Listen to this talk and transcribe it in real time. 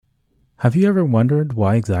Have you ever wondered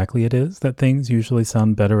why exactly it is that things usually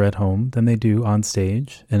sound better at home than they do on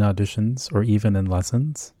stage, in auditions, or even in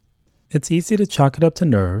lessons? It's easy to chalk it up to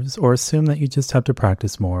nerves or assume that you just have to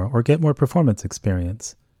practice more or get more performance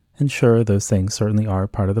experience. And sure, those things certainly are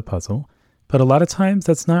part of the puzzle, but a lot of times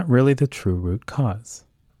that's not really the true root cause.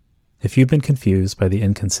 If you've been confused by the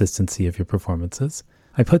inconsistency of your performances,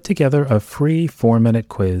 I put together a free 4-minute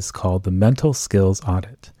quiz called the Mental Skills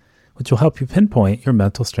Audit, which will help you pinpoint your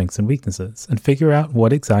mental strengths and weaknesses and figure out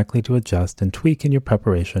what exactly to adjust and tweak in your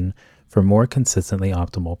preparation for more consistently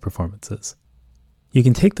optimal performances. You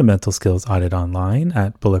can take the Mental Skills Audit online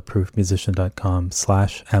at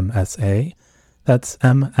bulletproofmusician.com/MSA. That's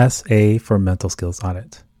MSA for Mental Skills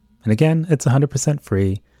Audit. And again, it's 100%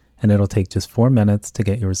 free, and it'll take just 4 minutes to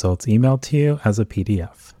get your results emailed to you as a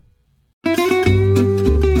PDF.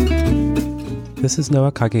 This is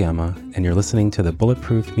Noah Kageyama, and you're listening to the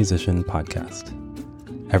Bulletproof Musician podcast.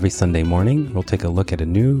 Every Sunday morning, we'll take a look at a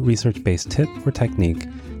new research-based tip or technique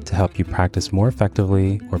to help you practice more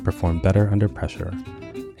effectively or perform better under pressure.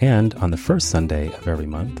 And on the first Sunday of every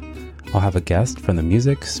month, I'll have a guest from the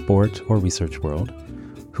music, sport, or research world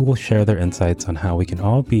who will share their insights on how we can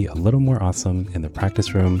all be a little more awesome in the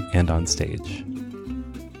practice room and on stage.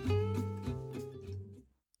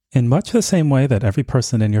 In much the same way that every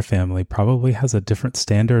person in your family probably has a different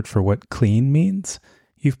standard for what clean means,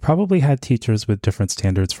 you've probably had teachers with different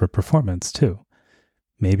standards for performance too.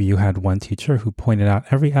 Maybe you had one teacher who pointed out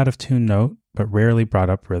every out-of-tune note but rarely brought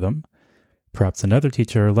up rhythm. Perhaps another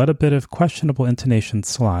teacher let a bit of questionable intonation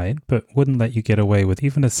slide but wouldn't let you get away with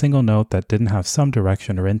even a single note that didn't have some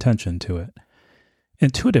direction or intention to it.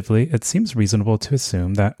 Intuitively, it seems reasonable to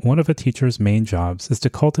assume that one of a teacher's main jobs is to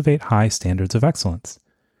cultivate high standards of excellence,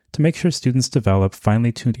 to make sure students develop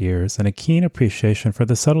finely tuned ears and a keen appreciation for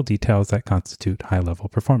the subtle details that constitute high-level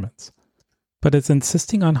performance. But is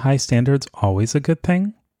insisting on high standards always a good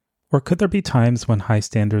thing? Or could there be times when high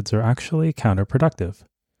standards are actually counterproductive?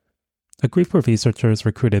 A group of researchers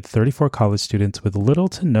recruited 34 college students with little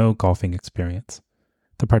to no golfing experience.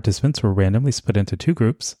 The participants were randomly split into 2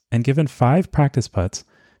 groups and given 5 practice putts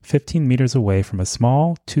 15 meters away from a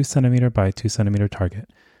small 2 centimeter by 2 centimeter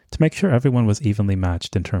target, to make sure everyone was evenly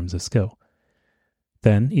matched in terms of skill.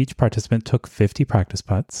 Then each participant took 50 practice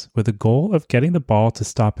putts with the goal of getting the ball to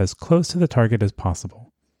stop as close to the target as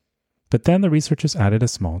possible. But then the researchers added a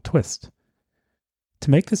small twist.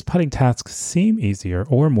 To make this putting task seem easier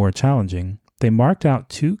or more challenging, they marked out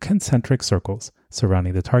 2 concentric circles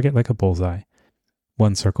surrounding the target like a bullseye.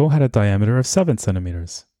 One circle had a diameter of 7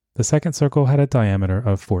 centimeters. The second circle had a diameter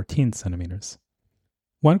of 14 centimeters.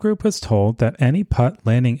 One group was told that any putt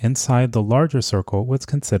landing inside the larger circle was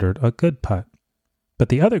considered a good putt, but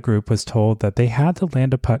the other group was told that they had to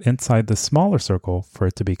land a putt inside the smaller circle for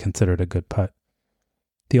it to be considered a good putt.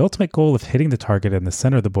 The ultimate goal of hitting the target in the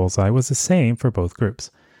center of the bullseye was the same for both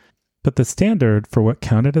groups, but the standard for what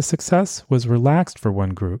counted as success was relaxed for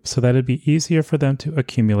one group so that it'd be easier for them to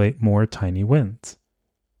accumulate more tiny wins.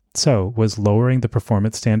 So, was lowering the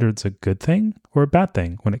performance standards a good thing or a bad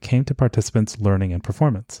thing when it came to participants' learning and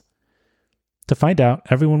performance? To find out,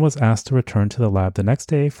 everyone was asked to return to the lab the next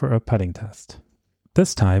day for a putting test.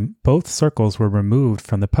 This time, both circles were removed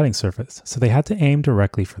from the putting surface, so they had to aim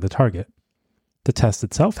directly for the target. The test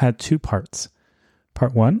itself had 2 parts.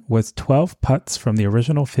 Part 1 was 12 putts from the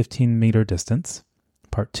original 15-meter distance.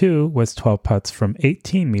 Part 2 was 12 putts from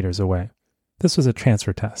 18 meters away. This was a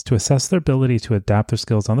transfer test to assess their ability to adapt their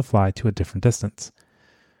skills on the fly to a different distance.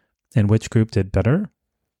 And which group did better?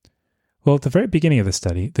 Well, at the very beginning of the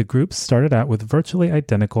study, the groups started out with virtually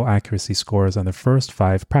identical accuracy scores on their first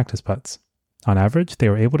 5 practice putts. On average, they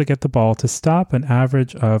were able to get the ball to stop an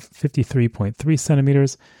average of 53.3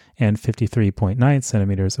 centimeters and 53.9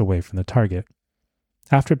 centimeters away from the target.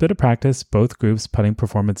 After a bit of practice, both groups' putting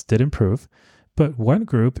performance did improve, but one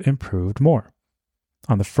group improved more.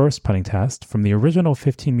 On the first putting test, from the original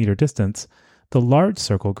 15-meter distance, the large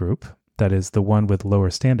circle group, that is the one with lower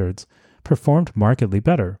standards, performed markedly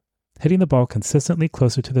better, hitting the ball consistently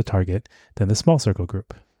closer to the target than the small circle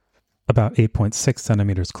group, about 8.6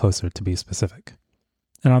 centimeters closer to be specific.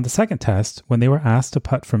 And on the second test, when they were asked to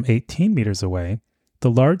putt from 18 meters away, the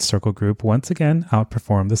large circle group once again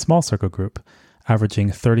outperformed the small circle group, averaging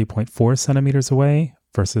 30.4 centimeters away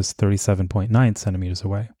versus 37.9 centimeters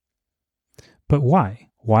away. But why?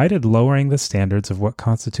 Why did lowering the standards of what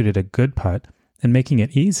constituted a good putt and making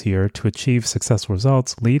it easier to achieve successful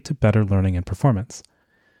results lead to better learning and performance?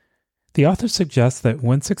 The author suggests that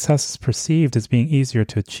when success is perceived as being easier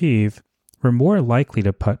to achieve, we're more likely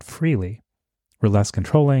to putt freely. We're less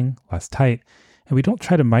controlling, less tight, and we don't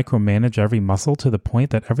try to micromanage every muscle to the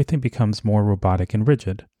point that everything becomes more robotic and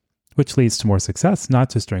rigid. which leads to more success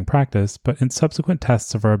not just during practice, but in subsequent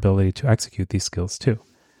tests of our ability to execute these skills too.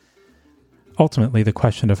 Ultimately, the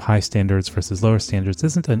question of high standards versus lower standards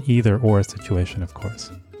isn't an either-or situation, of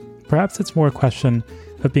course. Perhaps it's more a question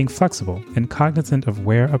of being flexible and cognizant of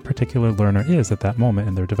where a particular learner is at that moment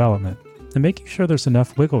in their development, and making sure there's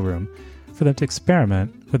enough wiggle room for them to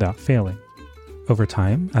experiment without failing. Over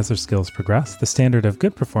time, as their skills progress, the standard of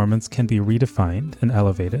good performance can be redefined and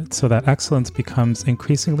elevated so that excellence becomes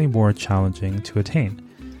increasingly more challenging to attain,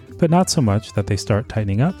 but not so much that they start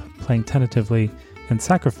tightening up, playing tentatively, and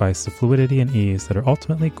sacrifice the fluidity and ease that are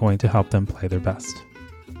ultimately going to help them play their best.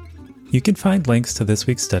 You can find links to this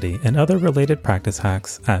week's study and other related practice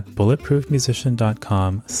hacks at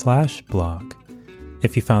bulletproofmusician.com/blog.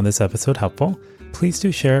 If you found this episode helpful, please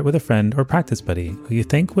do share it with a friend or practice buddy who you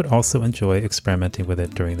think would also enjoy experimenting with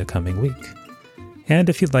it during the coming week. And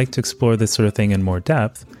if you'd like to explore this sort of thing in more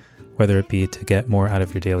depth, whether it be to get more out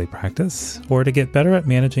of your daily practice or to get better at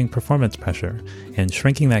managing performance pressure and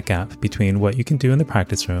shrinking that gap between what you can do in the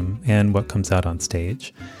practice room and what comes out on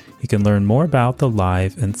stage, you can learn more about the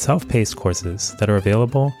live and self-paced courses that are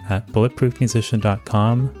available at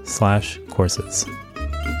bulletproofmusician.com/courses.